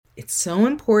It's so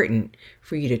important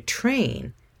for you to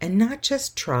train and not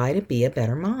just try to be a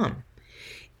better mom.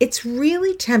 It's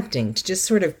really tempting to just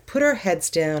sort of put our heads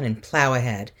down and plow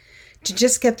ahead, to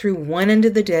just get through one end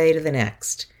of the day to the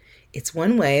next. It's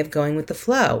one way of going with the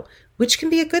flow, which can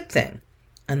be a good thing,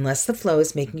 unless the flow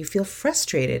is making you feel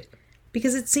frustrated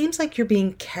because it seems like you're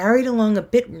being carried along a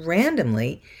bit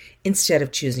randomly instead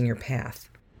of choosing your path.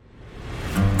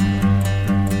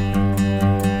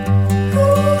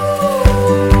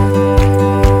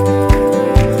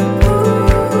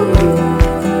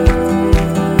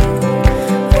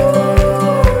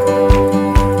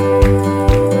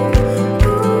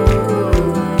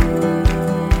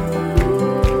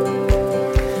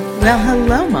 Well,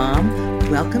 hello, Mom.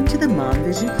 Welcome to the Mom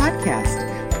Vision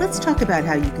Podcast. Let's talk about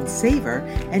how you can savor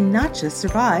and not just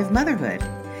survive motherhood.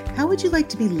 How would you like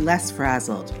to be less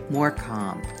frazzled, more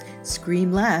calm,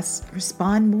 scream less,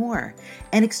 respond more,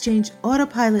 and exchange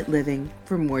autopilot living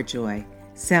for more joy?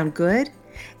 Sound good?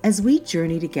 As we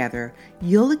journey together,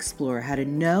 you'll explore how to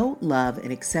know, love,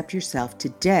 and accept yourself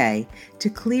today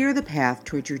to clear the path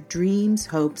toward your dreams,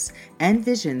 hopes, and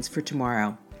visions for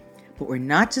tomorrow. But we're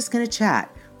not just going to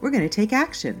chat. We're going to take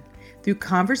action. Through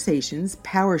conversations,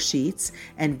 power sheets,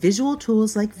 and visual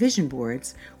tools like vision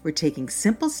boards, we're taking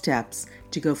simple steps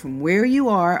to go from where you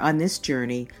are on this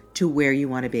journey to where you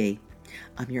want to be.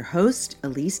 I'm your host,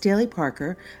 Elise Daly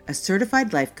Parker, a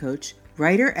certified life coach,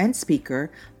 writer and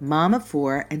speaker, mom of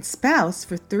 4, and spouse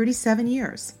for 37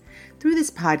 years. Through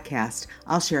this podcast,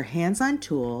 I'll share hands-on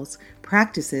tools,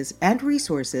 practices, and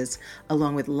resources,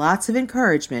 along with lots of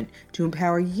encouragement to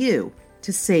empower you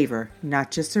to savor,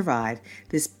 not just survive,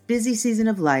 this busy season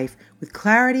of life with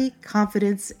clarity,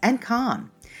 confidence, and calm.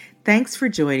 Thanks for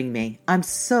joining me. I'm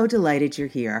so delighted you're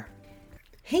here.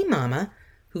 Hey, Mama,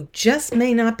 who just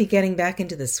may not be getting back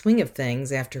into the swing of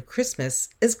things after Christmas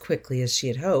as quickly as she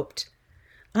had hoped.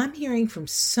 I'm hearing from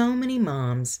so many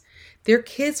moms. Their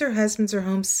kids or husbands are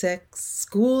homesick,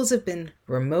 schools have been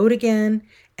remote again,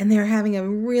 and they're having a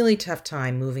really tough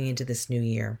time moving into this new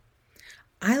year.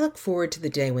 I look forward to the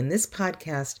day when this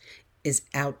podcast is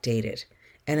outdated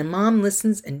and a mom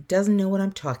listens and doesn't know what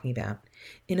I'm talking about.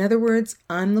 In other words,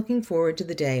 I'm looking forward to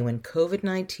the day when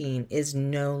COVID-19 is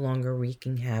no longer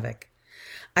wreaking havoc.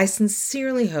 I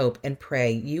sincerely hope and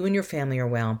pray you and your family are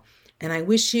well, and I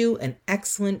wish you an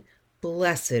excellent,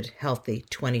 blessed, healthy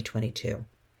 2022.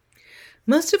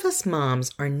 Most of us moms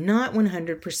are not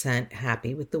 100%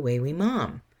 happy with the way we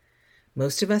mom.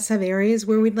 Most of us have areas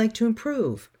where we'd like to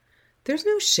improve. There's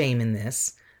no shame in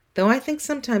this, though I think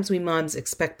sometimes we moms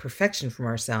expect perfection from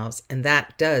ourselves, and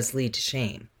that does lead to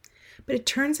shame. But it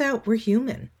turns out we're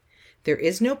human. There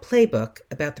is no playbook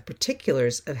about the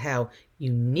particulars of how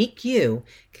unique you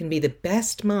can be the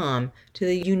best mom to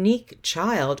the unique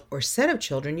child or set of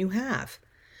children you have.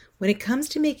 When it comes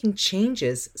to making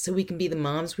changes so we can be the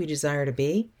moms we desire to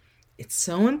be, it's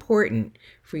so important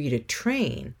for you to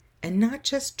train and not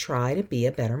just try to be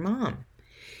a better mom.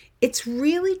 It's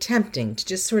really tempting to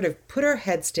just sort of put our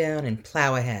heads down and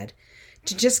plow ahead,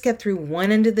 to just get through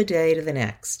one end of the day to the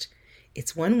next.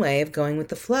 It's one way of going with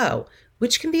the flow,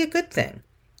 which can be a good thing,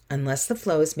 unless the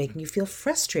flow is making you feel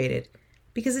frustrated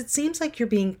because it seems like you're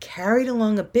being carried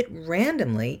along a bit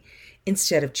randomly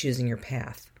instead of choosing your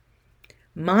path.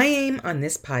 My aim on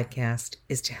this podcast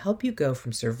is to help you go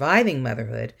from surviving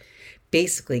motherhood,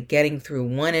 basically getting through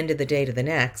one end of the day to the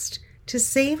next, to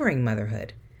savoring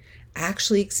motherhood.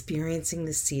 Actually experiencing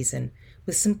this season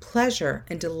with some pleasure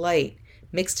and delight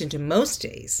mixed into most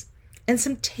days, and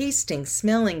some tasting,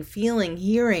 smelling, feeling,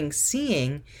 hearing,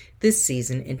 seeing this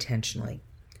season intentionally.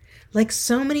 Like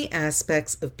so many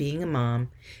aspects of being a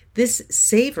mom, this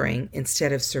savoring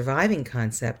instead of surviving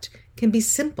concept can be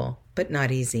simple but not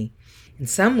easy. In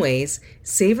some ways,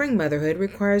 savoring motherhood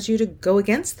requires you to go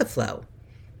against the flow.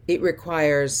 It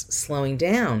requires slowing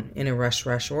down in a rush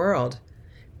world,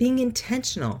 being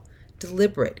intentional,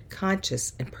 deliberate,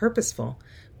 conscious, and purposeful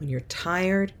when you're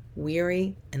tired,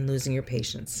 weary, and losing your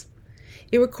patience.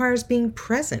 It requires being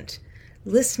present,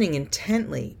 listening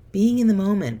intently, being in the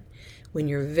moment when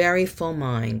your very full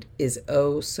mind is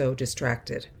oh so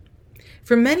distracted.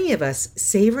 For many of us,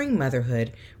 savoring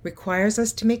motherhood requires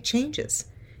us to make changes,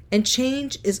 and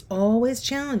change is always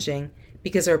challenging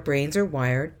because our brains are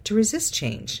wired to resist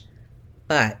change.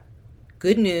 But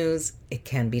good news, it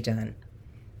can be done.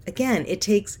 Again, it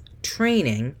takes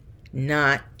training,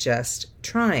 not just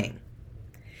trying.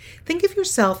 Think of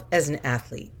yourself as an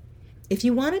athlete. If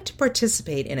you wanted to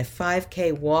participate in a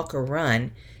 5K walk or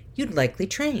run, you'd likely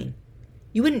train.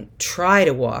 You wouldn't try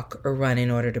to walk or run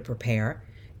in order to prepare.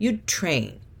 You'd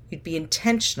train. You'd be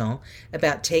intentional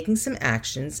about taking some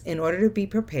actions in order to be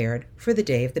prepared for the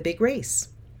day of the big race.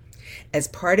 As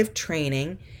part of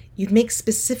training, you'd make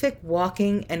specific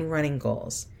walking and running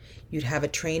goals. You'd have a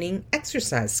training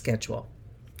exercise schedule.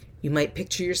 You might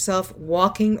picture yourself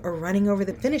walking or running over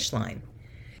the finish line.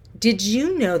 Did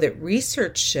you know that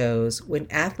research shows when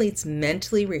athletes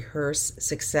mentally rehearse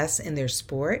success in their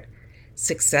sport,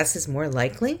 success is more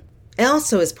likely?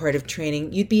 Also, as part of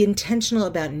training, you'd be intentional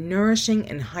about nourishing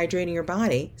and hydrating your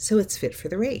body so it's fit for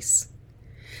the race.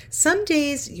 Some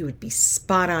days you would be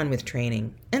spot on with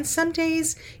training, and some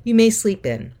days you may sleep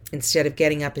in instead of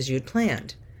getting up as you had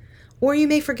planned. Or you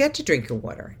may forget to drink your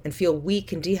water and feel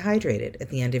weak and dehydrated at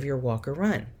the end of your walk or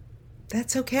run.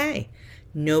 That's okay.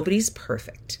 Nobody's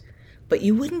perfect. But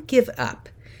you wouldn't give up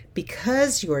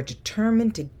because you are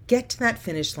determined to get to that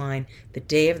finish line the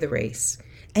day of the race.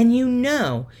 And you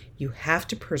know you have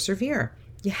to persevere.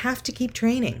 You have to keep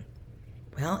training.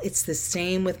 Well, it's the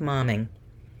same with momming.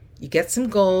 You get some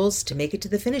goals to make it to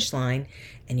the finish line,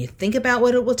 and you think about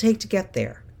what it will take to get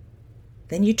there.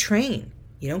 Then you train.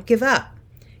 You don't give up.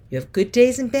 You have good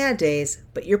days and bad days,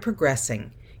 but you're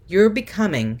progressing. You're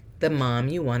becoming the mom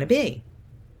you want to be.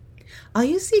 I'll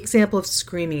use the example of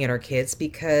screaming at our kids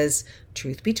because,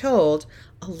 truth be told,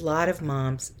 a lot of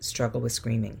moms struggle with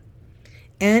screaming.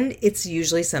 And it's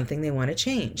usually something they want to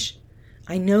change.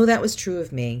 I know that was true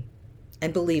of me,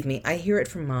 and believe me, I hear it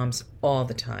from moms all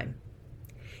the time.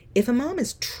 If a mom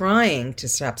is trying to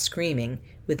stop screaming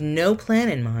with no plan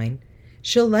in mind,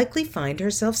 she'll likely find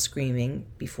herself screaming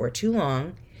before too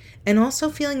long and also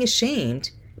feeling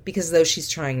ashamed because though she's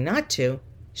trying not to,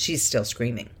 she's still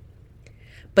screaming.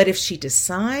 But if she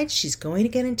decides she's going to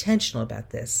get intentional about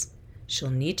this, she'll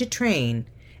need to train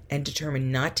and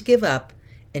determine not to give up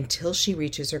until she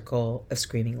reaches her goal of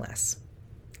screaming less.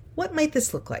 What might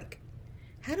this look like?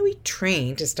 How do we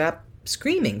train to stop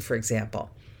screaming, for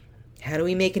example? How do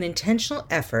we make an intentional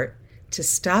effort to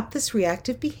stop this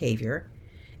reactive behavior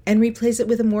and replace it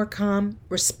with a more calm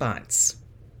response?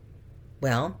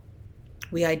 Well,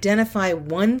 we identify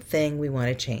one thing we want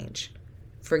to change.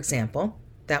 For example,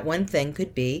 that one thing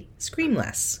could be scream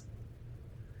less.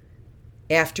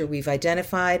 After we've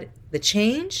identified the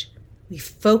change, we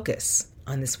focus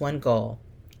on this one goal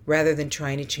rather than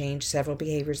trying to change several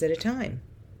behaviors at a time.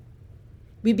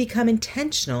 We become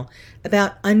intentional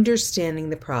about understanding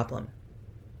the problem.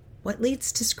 What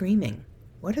leads to screaming?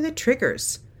 What are the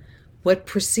triggers? What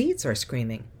precedes our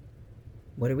screaming?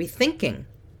 What are we thinking?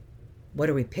 What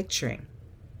are we picturing?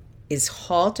 Is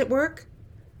HALT at work?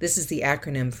 This is the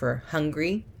acronym for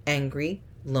hungry, angry,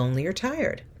 lonely, or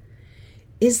tired.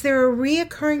 Is there a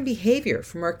reoccurring behavior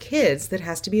from our kids that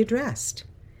has to be addressed?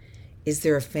 Is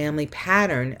there a family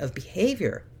pattern of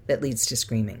behavior that leads to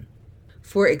screaming?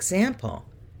 For example,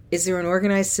 is there an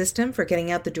organized system for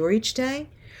getting out the door each day?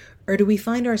 Or do we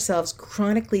find ourselves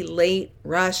chronically late,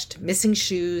 rushed, missing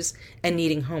shoes, and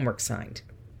needing homework signed?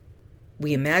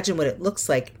 We imagine what it looks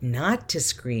like not to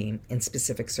scream in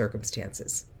specific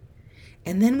circumstances.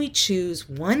 And then we choose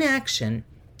one action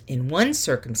in one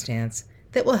circumstance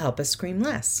that will help us scream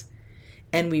less.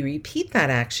 And we repeat that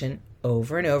action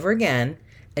over and over again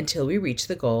until we reach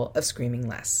the goal of screaming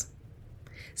less.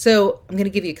 So I'm going to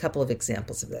give you a couple of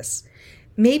examples of this.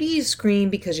 Maybe you scream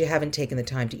because you haven't taken the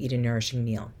time to eat a nourishing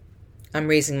meal. I'm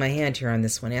raising my hand here on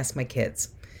this one. Ask my kids.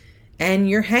 And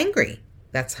you're hangry.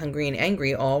 That's hungry and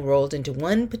angry all rolled into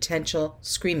one potential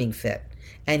screaming fit.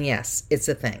 And yes, it's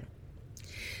a thing.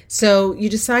 So you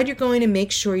decide you're going to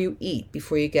make sure you eat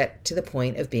before you get to the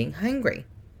point of being hungry.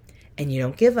 And you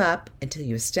don't give up until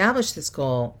you establish this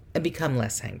goal and become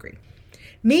less hungry.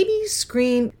 Maybe you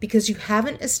scream because you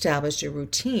haven't established a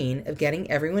routine of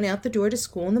getting everyone out the door to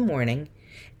school in the morning,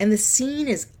 and the scene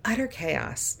is utter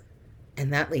chaos,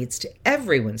 and that leads to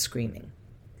everyone screaming.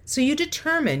 So you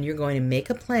determine you're going to make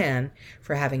a plan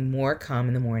for having more calm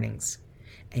in the mornings,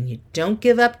 and you don't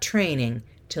give up training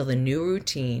till the new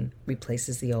routine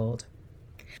replaces the old.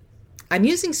 I'm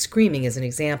using screaming as an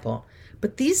example,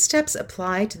 but these steps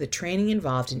apply to the training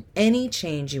involved in any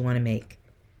change you want to make.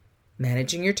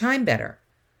 Managing your time better.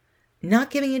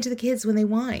 Not giving in to the kids when they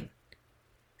whine.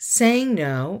 Saying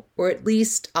no, or at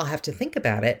least I'll have to think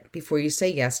about it before you say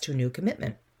yes to a new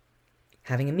commitment.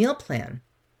 Having a meal plan.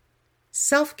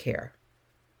 Self-care.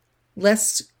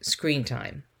 Less screen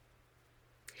time.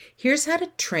 Here's how to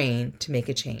train to make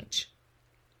a change.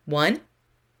 1,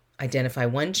 identify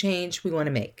one change we want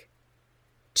to make.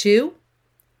 2,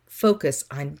 focus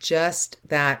on just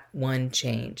that one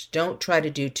change. Don't try to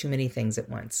do too many things at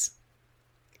once.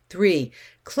 3,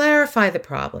 clarify the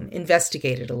problem,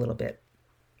 investigate it a little bit.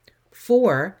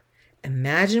 4,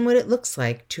 imagine what it looks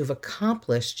like to have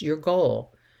accomplished your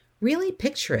goal. Really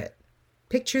picture it.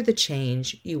 Picture the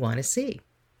change you want to see.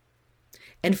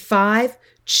 And 5,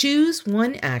 choose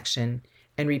one action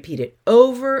and repeat it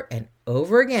over and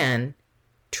over again,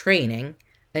 training,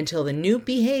 until the new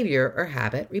behavior or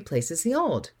habit replaces the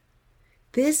old.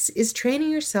 This is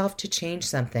training yourself to change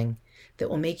something that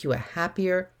will make you a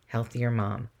happier, healthier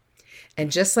mom.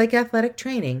 And just like athletic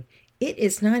training, it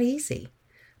is not easy,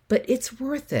 but it's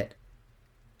worth it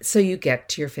so you get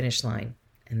to your finish line.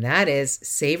 And that is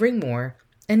savoring more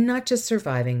and not just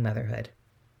surviving motherhood.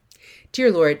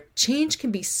 Dear Lord, change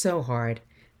can be so hard,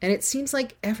 and it seems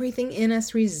like everything in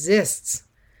us resists.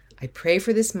 I pray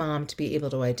for this mom to be able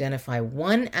to identify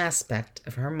one aspect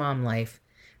of her mom life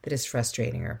that is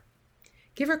frustrating her.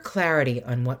 Give her clarity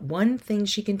on what one thing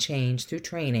she can change through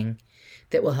training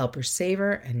that will help her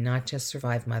savor and not just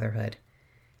survive motherhood.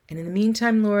 And in the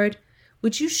meantime, Lord,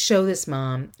 would you show this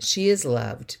mom she is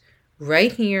loved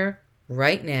right here,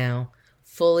 right now,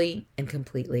 fully and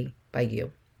completely by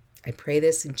you. I pray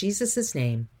this in Jesus'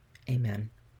 name. Amen.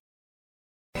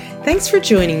 Thanks for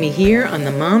joining me here on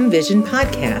the Mom Vision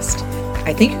podcast.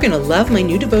 I think you're going to love my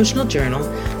new devotional journal,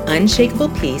 Unshakable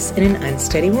Peace in an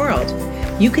Unsteady World.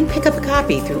 You can pick up a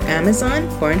copy through Amazon,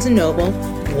 Barnes & Noble,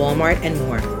 Walmart, and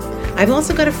more. I've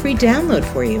also got a free download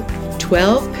for you,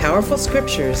 12 powerful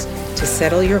scriptures to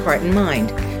settle your heart and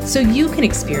mind so you can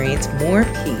experience more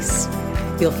peace.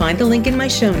 You'll find the link in my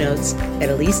show notes at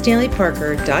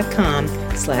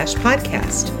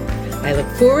elisedalyparker.com/podcast. I look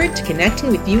forward to connecting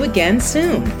with you again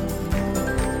soon.